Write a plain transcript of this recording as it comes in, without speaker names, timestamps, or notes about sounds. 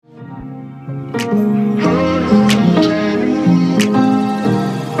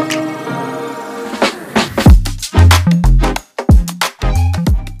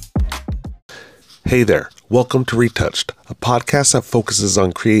Hey there, welcome to Retouched, a podcast that focuses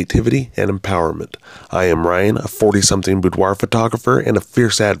on creativity and empowerment. I am Ryan, a 40-something boudoir photographer and a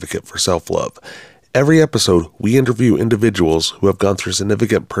fierce advocate for self-love. Every episode, we interview individuals who have gone through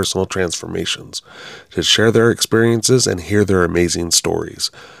significant personal transformations to share their experiences and hear their amazing stories.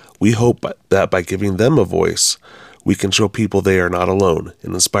 We hope that by giving them a voice, we can show people they are not alone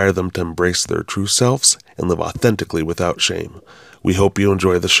and inspire them to embrace their true selves and live authentically without shame. We hope you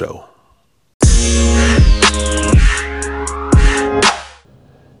enjoy the show.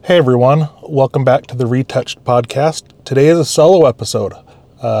 Hey everyone, welcome back to the Retouched podcast. Today is a solo episode.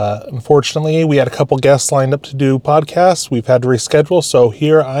 Unfortunately, we had a couple guests lined up to do podcasts. We've had to reschedule, so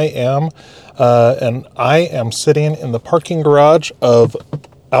here I am, and I am sitting in the parking garage of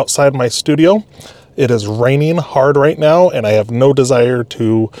outside my studio. It is raining hard right now, and I have no desire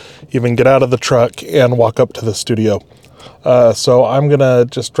to even get out of the truck and walk up to the studio. So I'm gonna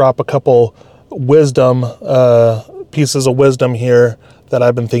just drop a couple pieces of wisdom here that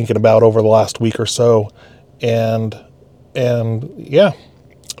I've been thinking about over the last week or so. And yeah.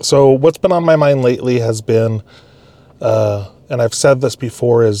 So what's been on my mind lately has been, and I've said this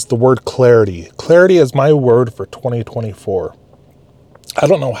before, is the word clarity. Clarity is my word for 2024. I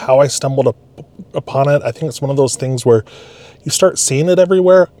don't know how I stumbled upon it. I think it's one of those things where you start seeing it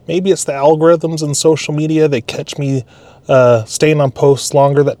everywhere. Maybe it's the algorithms in social media. They catch me staying on posts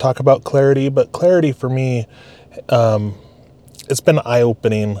longer that talk about clarity. But clarity for me, it's been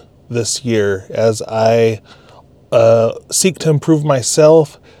eye-opening this year as I seek to improve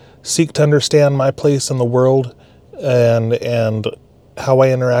myself, seek to understand my place in the world and how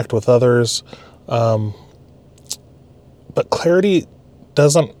I interact with others. But clarity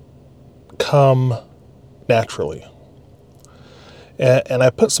doesn't come naturally. And I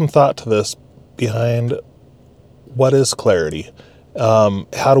put some thought to this behind what is clarity?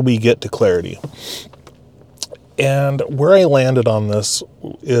 How do we get to clarity? And where I landed on this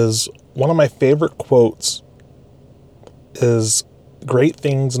is one of my favorite quotes is, "Great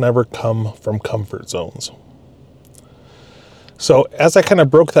things never come from comfort zones." So as I kind of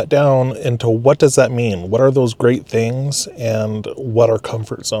broke that down into what does that mean? What are those great things and what are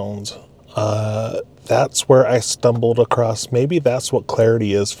comfort zones? That's where I stumbled across, maybe that's what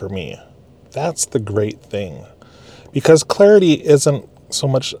clarity is for me. That's the great thing. Because clarity isn't so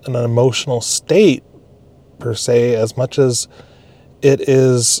much an emotional state per se, as much as it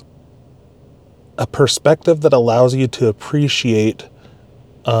is a perspective that allows you to appreciate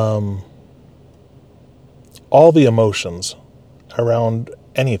all the emotions around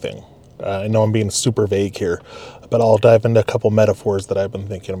anything. I know I'm being super vague here, but I'll dive into a couple metaphors that I've been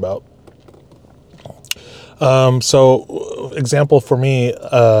thinking about. So example for me,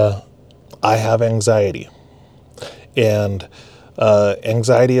 I have anxiety. And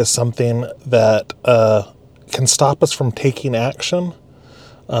anxiety is something that can stop us from taking action.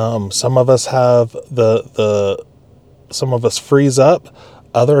 Some of us have some of us freeze up.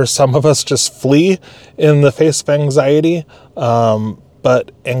 Some of us just flee in the face of anxiety.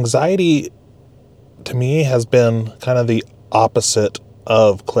 But anxiety, to me, has been kind of the opposite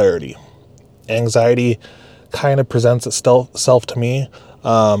of clarity. Anxiety kind of presents itself to me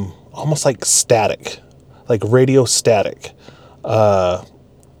almost like static. Like radio static.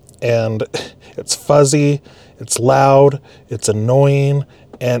 And it's fuzzy, it's loud, it's annoying,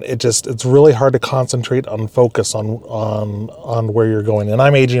 and it's really hard to concentrate on focus on where you're going. And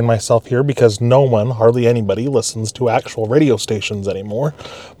I'm aging myself here because hardly anybody listens to actual radio stations anymore.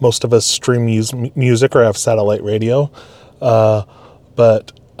 Most of us stream music or have satellite radio.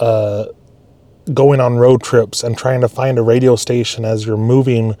 But going on road trips and trying to find a radio station as you're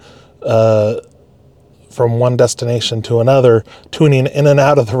moving from one destination to another, tuning in and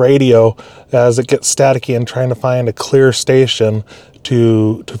out of the radio as it gets staticky and trying to find a clear station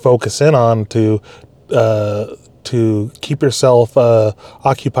to focus in on to keep yourself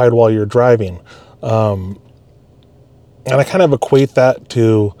occupied while you're driving. And I kind of equate that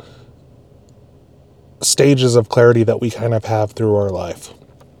to stages of clarity that we kind of have through our life.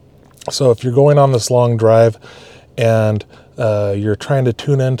 So if you're going on this long drive and you're trying to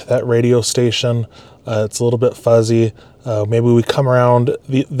tune into that radio station, it's a little bit fuzzy. Maybe we come around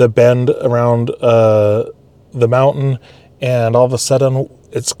the bend around the mountain and all of a sudden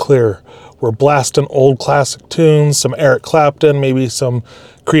it's clear. We're blasting old classic tunes, some Eric Clapton, maybe some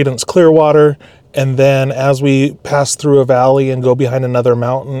Creedence Clearwater, and then as we pass through a valley and go behind another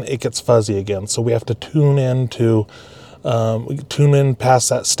mountain, it gets fuzzy again. So we have to tune into We can tune in past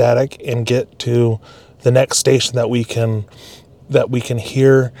that static and get to the next station that we can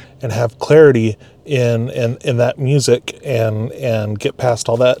hear and have clarity in that music and get past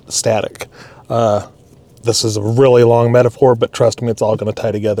all that static. This is a really long metaphor, but trust me, it's all going to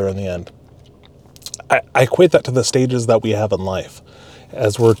tie together in the end. I equate that to the stages that we have in life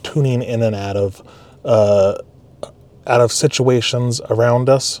as we're tuning in and out of situations around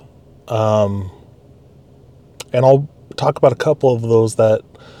us. And I'll talk about a couple of those that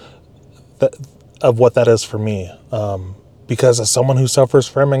of what that is for me. Because as someone who suffers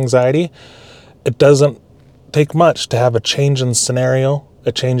from anxiety, it doesn't take much to have a change in scenario,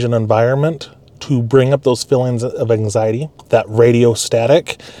 a change in environment, to bring up those feelings of anxiety, that radio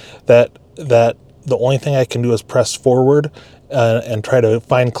static, that the only thing I can do is press forward and try to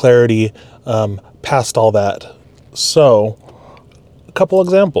find clarity past all that. So, a couple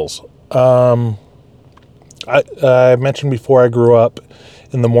examples. I mentioned before I grew up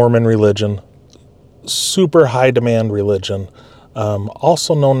in the Mormon religion, super high demand religion,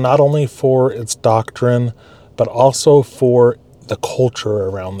 also known not only for its doctrine, but also for the culture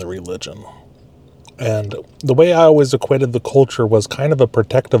around the religion. And the way I always equated the culture was kind of a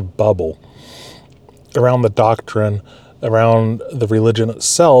protective bubble around the doctrine, around the religion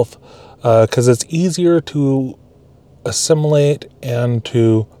itself, because it's easier to assimilate and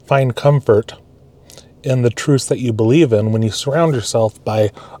to find comfort in the truths that you believe in when you surround yourself by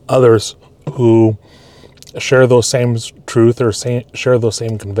others who share those same truth or share those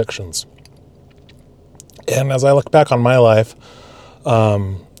same convictions. And as I look back on my life,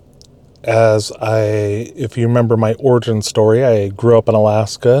 if you remember my origin story, I grew up in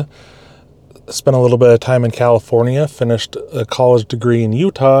Alaska, spent a little bit of time in California, finished a college degree in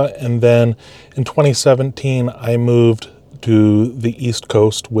Utah, and then in 2017, I moved to the East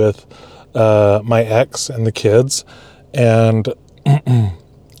Coast with my ex and the kids, and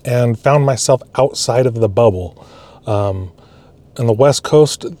found myself outside of the bubble. On the West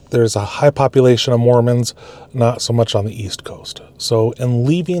Coast, there's a high population of Mormons, not so much on the East Coast. So in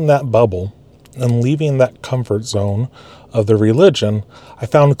leaving that bubble and leaving that comfort zone of the religion, I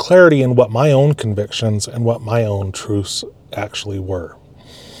found clarity in what my own convictions and what my own truths actually were.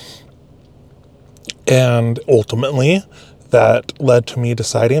 And ultimately, that led to me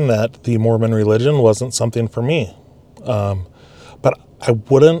deciding that the Mormon religion wasn't something for me. But I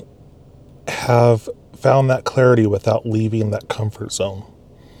wouldn't have found that clarity without leaving that comfort zone.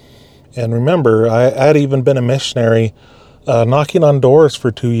 And remember, I had even been a missionary, knocking on doors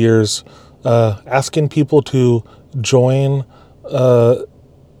for 2 years, asking people to join the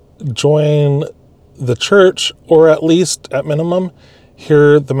church, or at least, at minimum,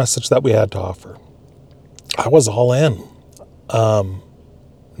 hear the message that we had to offer. I was all in.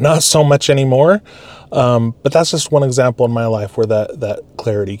 Not so much anymore, but that's just one example in my life where that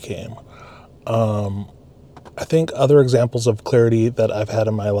clarity came. I think other examples of clarity that I've had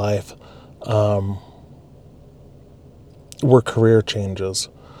in my life were career changes.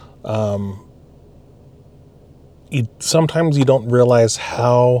 Sometimes you don't realize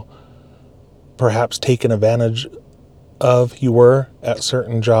how perhaps taken advantage of you were at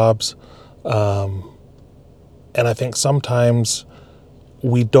certain jobs. And I think sometimes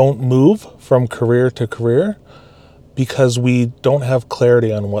we don't move from career to career because we don't have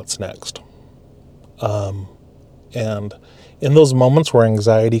clarity on what's next. And in those moments where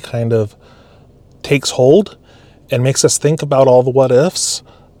anxiety kind of takes hold and makes us think about all the what ifs,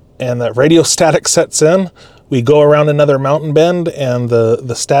 and that radio static sets in, we go around another mountain bend and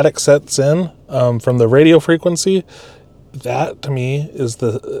the static sets in from the radio frequency. That to me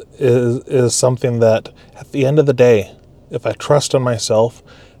is something that at the end of the day, if I trust in myself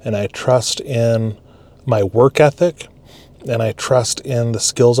and I trust in my work ethic and I trust in the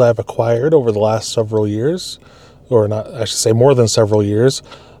skills I've acquired over the last several years, or not, I should say more than several years.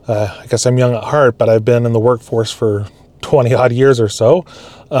 I guess I'm young at heart, but I've been in the workforce for 20 odd years or so.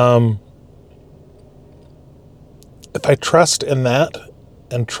 If I trust in that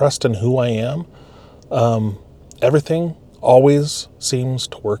and trust in who I am, everything always seems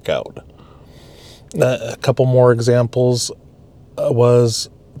to work out. A couple more examples was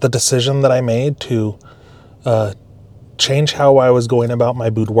the decision that I made to change how I was going about my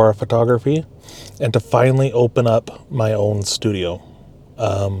boudoir photography and to finally open up my own studio.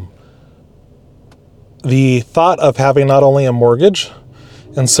 The thought of having not only a mortgage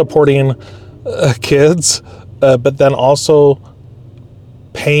and supporting kids, but then also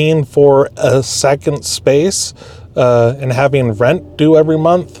paying for a second space and having rent due every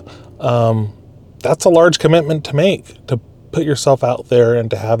month, that's a large commitment to make, to put yourself out there and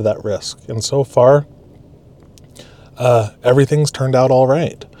to have that risk. And so far, everything's turned out all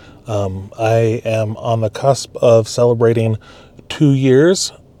right. I am on the cusp of celebrating 2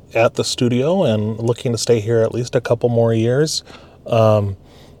 years at the studio and looking to stay here at least a couple more years.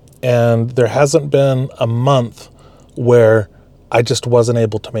 And there hasn't been a month where I just wasn't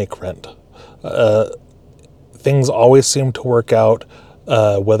able to make rent. Things always seem to work out,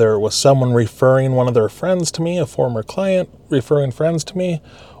 whether it was someone referring one of their friends to me, a former client referring friends to me,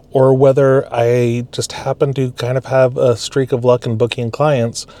 or whether I just happen to kind of have a streak of luck in booking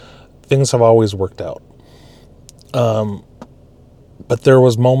clients. Things have always worked out. But there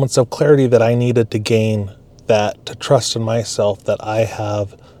was moments of clarity that I needed to gain, that to trust in myself that I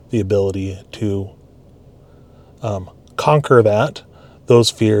have the ability to conquer those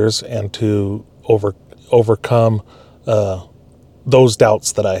fears, and to overcome those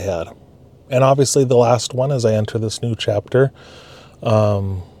doubts that I had. And obviously the last one, as I enter this new chapter,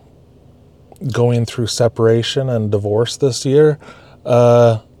 going through separation and divorce this year,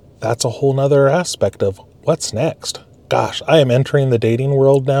 that's a whole nother aspect of what's next. Gosh, I am entering the dating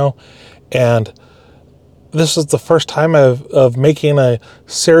world now, and this is the first time of making a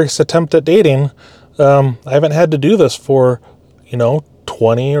serious attempt at dating. I haven't had to do this for,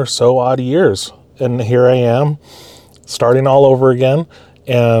 20 or so odd years. And here I am, starting all over again,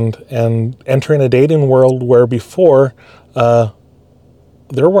 and entering a dating world where before,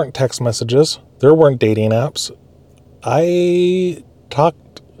 there weren't text messages, there weren't dating apps. I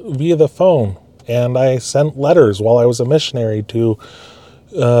talked via the phone, and I sent letters while I was a missionary to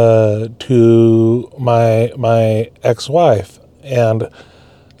my ex-wife. And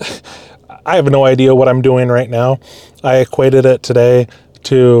I have no idea what I'm doing right now. I equated it today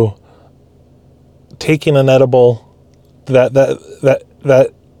to taking an edible,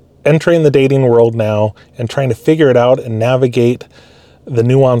 that entering the dating world now and trying to figure it out and navigate the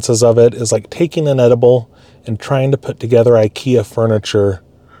nuances of it is like taking an edible and trying to put together IKEA furniture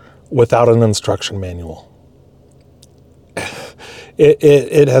without an instruction manual.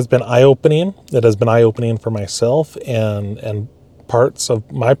 It has been eye-opening. It has been eye-opening for myself and parts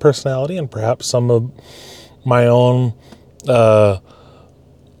of my personality, and perhaps some of my own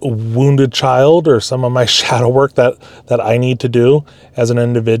wounded child, or some of my shadow work that I need to do as an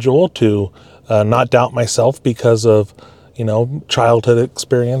individual to not doubt myself because of childhood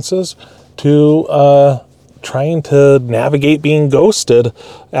experiences, to trying to navigate being ghosted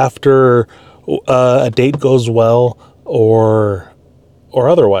after a date goes well or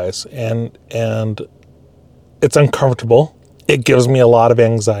otherwise. And it's uncomfortable. It gives me a lot of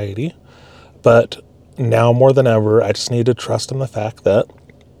anxiety, but now more than ever, I just need to trust in the fact that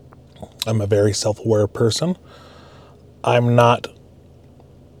I'm a very self-aware person. I'm not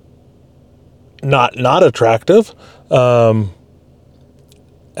attractive, and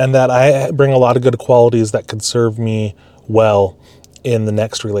that I bring a lot of good qualities that could serve me well in the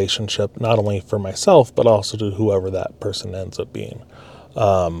next relationship, not only for myself, but also to whoever that person ends up being.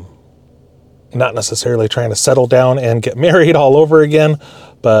 Not necessarily trying to settle down and get married all over again,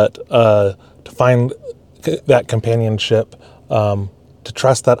 but to find that companionship, to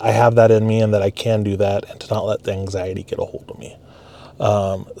trust that I have that in me and that I can do that, and to not let the anxiety get a hold of me.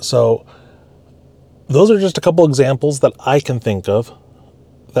 So those are just a couple examples that I can think of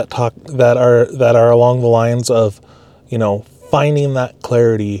that are along the lines of, finding that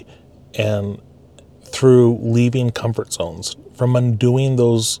clarity, and through leaving comfort zones, from undoing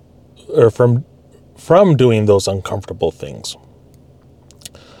those, or from doing those uncomfortable things.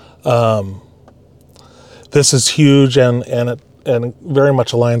 This is huge, and very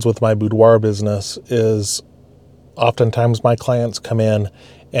much aligns with my boudoir business. Is oftentimes my clients come in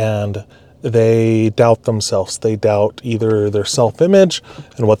and they doubt themselves. They doubt either their self-image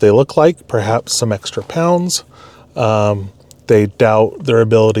and what they look like, perhaps some extra pounds. They doubt their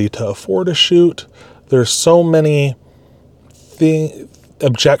ability to afford a shoot. There's so many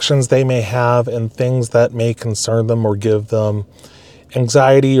objections they may have, and things that may concern them or give them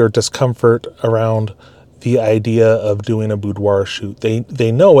anxiety or discomfort around the idea of doing a boudoir shoot.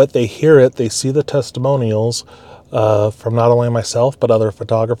 They know it, they hear it, they see the testimonials from not only myself but other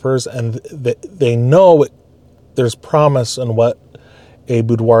photographers, and they know there's promise in what a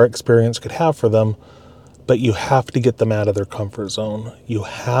boudoir experience could have for them, but you have to get them out of their comfort zone. You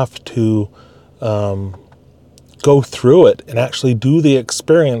have to go through it and actually do the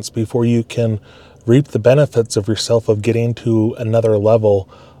experience before you can reap the benefits of yourself, of getting to another level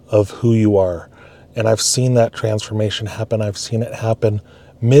of who you are. And I've seen that transformation happen. I've seen it happen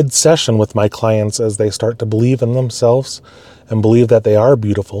mid-session with my clients as they start to believe in themselves and believe that they are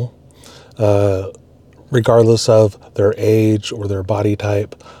beautiful, regardless of their age or their body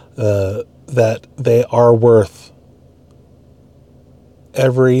type, that they are worth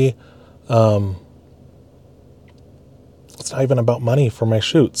Every, it's not even about money for my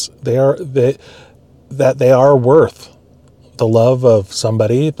shoots. They are worth the love of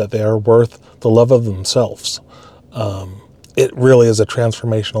somebody, that they are worth the love of themselves. It really is a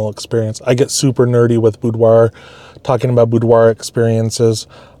transformational experience. I get super nerdy with boudoir, talking about boudoir experiences,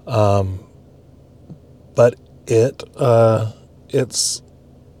 but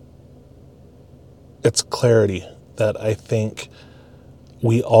it's clarity that I think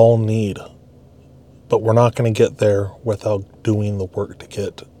we all need, but we're not going to get there without doing the work to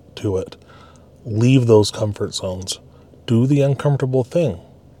get to it. Leave those comfort zones. Do the uncomfortable thing.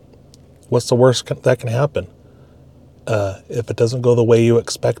 What's the worst that can happen? If it doesn't go the way you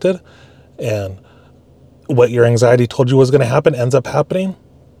expected, and what your anxiety told you was going to happen ends up happening,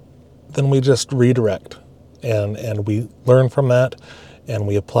 then we just redirect, and we learn from that, and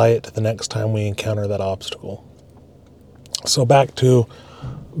we apply it to the next time we encounter that obstacle. So back to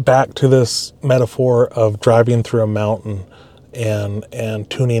this metaphor of driving through a mountain and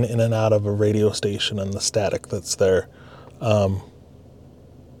tuning in and out of a radio station and the static that's there.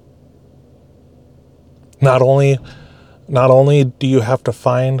 Not only do you have to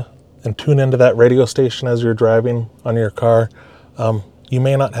find and tune into that radio station as you're driving on your car, you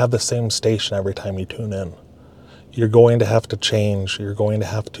may not have the same station every time you tune in. You're going to have to change. You're going to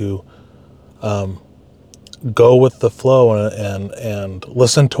have to go with the flow and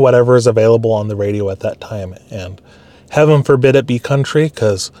listen to whatever is available on the radio at that time. And heaven forbid it be country,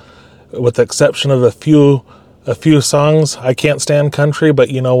 because with the exception of a few songs, I can't stand country. But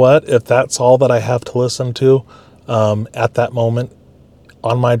you know what? If that's all that I have to listen to at that moment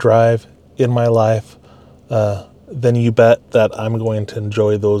on my drive in my life, then you bet that I'm going to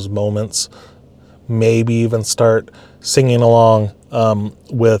enjoy those moments. Maybe even start singing along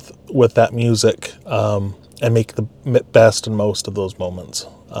with that music, and make the best and most of those moments.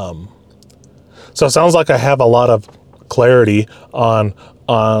 So it sounds like I have a lot of clarity on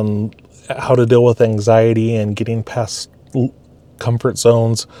how to deal with anxiety and getting past comfort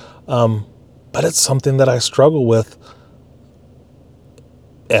zones, but it's something that I struggle with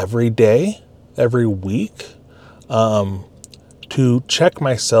every day, every week, to check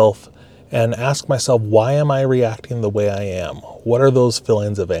myself and ask myself, why am I reacting the way I am? What are those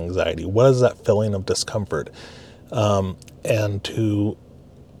feelings of anxiety? What is that feeling of discomfort? And to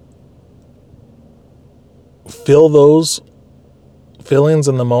feel those feelings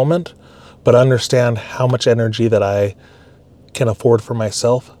in the moment, but understand how much energy that I can afford for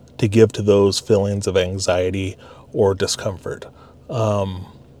myself to give to those feelings of anxiety or discomfort. The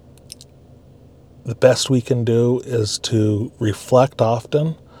best we can do is to reflect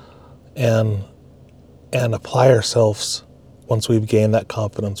often and apply ourselves once we've gained that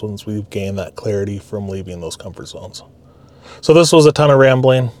confidence, once we've gained that clarity from leaving those comfort zones. So this was a ton of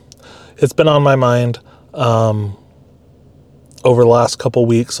rambling. It's been on my mind over the last couple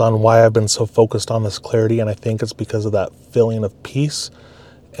weeks on why I've been so focused on this clarity, and I think it's because of that feeling of peace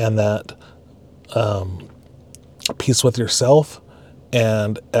and that peace with yourself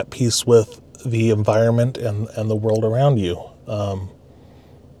and at peace with the environment and the world around you.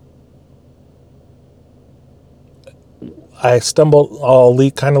 I'll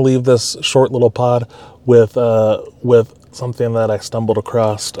kind of leave this short little pod with something that I stumbled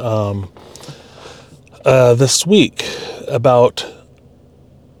across this week about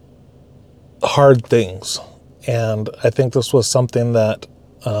hard things. And I think this was something that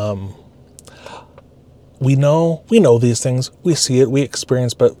we know these things, we see it, we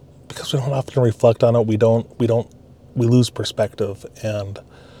experience, but because we don't often reflect on it, we lose perspective. And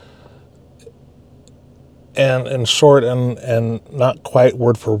in short, and not quite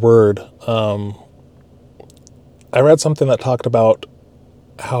word for word, I read something that talked about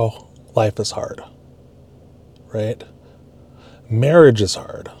how life is hard, right? Marriage is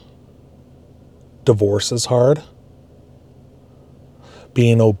hard. Divorce is hard.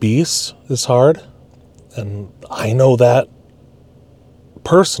 Being obese is hard. And I know that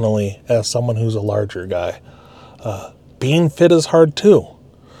personally as someone who's a larger guy. Being fit is hard too,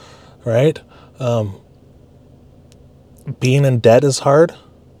 right? Being in debt is hard.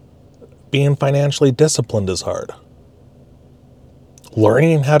 Being financially disciplined is hard.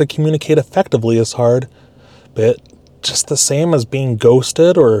 Learning how to communicate effectively is hard, but just the same as being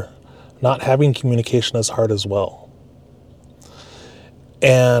ghosted or not having communication is hard as well.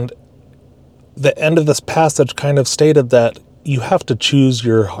 And the end of this passage kind of stated that you have to choose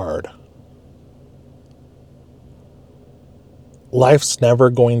your hard. Life's never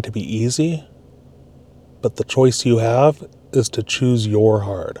going to be easy, but the choice you have is to choose your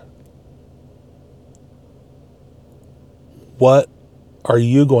hard. What are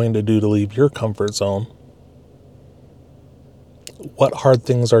you going to do to leave your comfort zone? What hard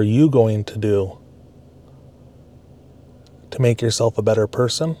things are you going to do to make yourself a better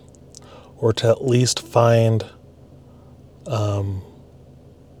person, or to at least find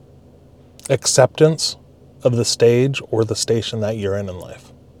acceptance of the stage or the station that you're in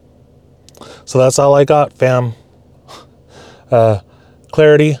life? So that's all I got, fam.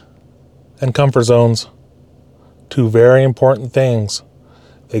 Clarity and comfort zones, two very important things.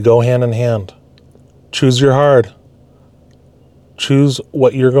 They go hand in hand. Choose your hard. Choose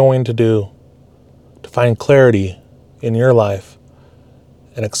what you're going to do to find clarity in your life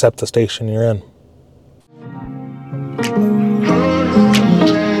and accept the station you're in.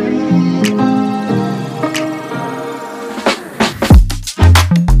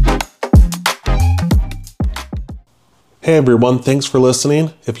 Hey everyone, thanks for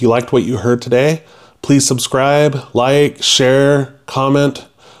listening. If you liked what you heard today, please subscribe, like, share, comment.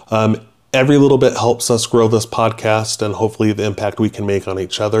 Every little bit helps us grow this podcast and hopefully the impact we can make on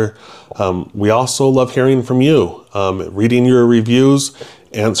each other. We also love hearing from you, reading your reviews,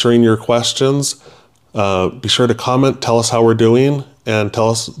 answering your questions. Be sure to comment, tell us how we're doing, and tell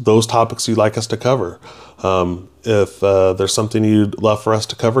us those topics you'd like us to cover. If there's something you'd love for us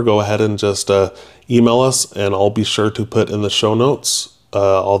to cover, go ahead and just email us, and I'll be sure to put in the show notes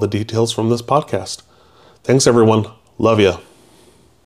all the details from this podcast. Thanks, everyone. Love you.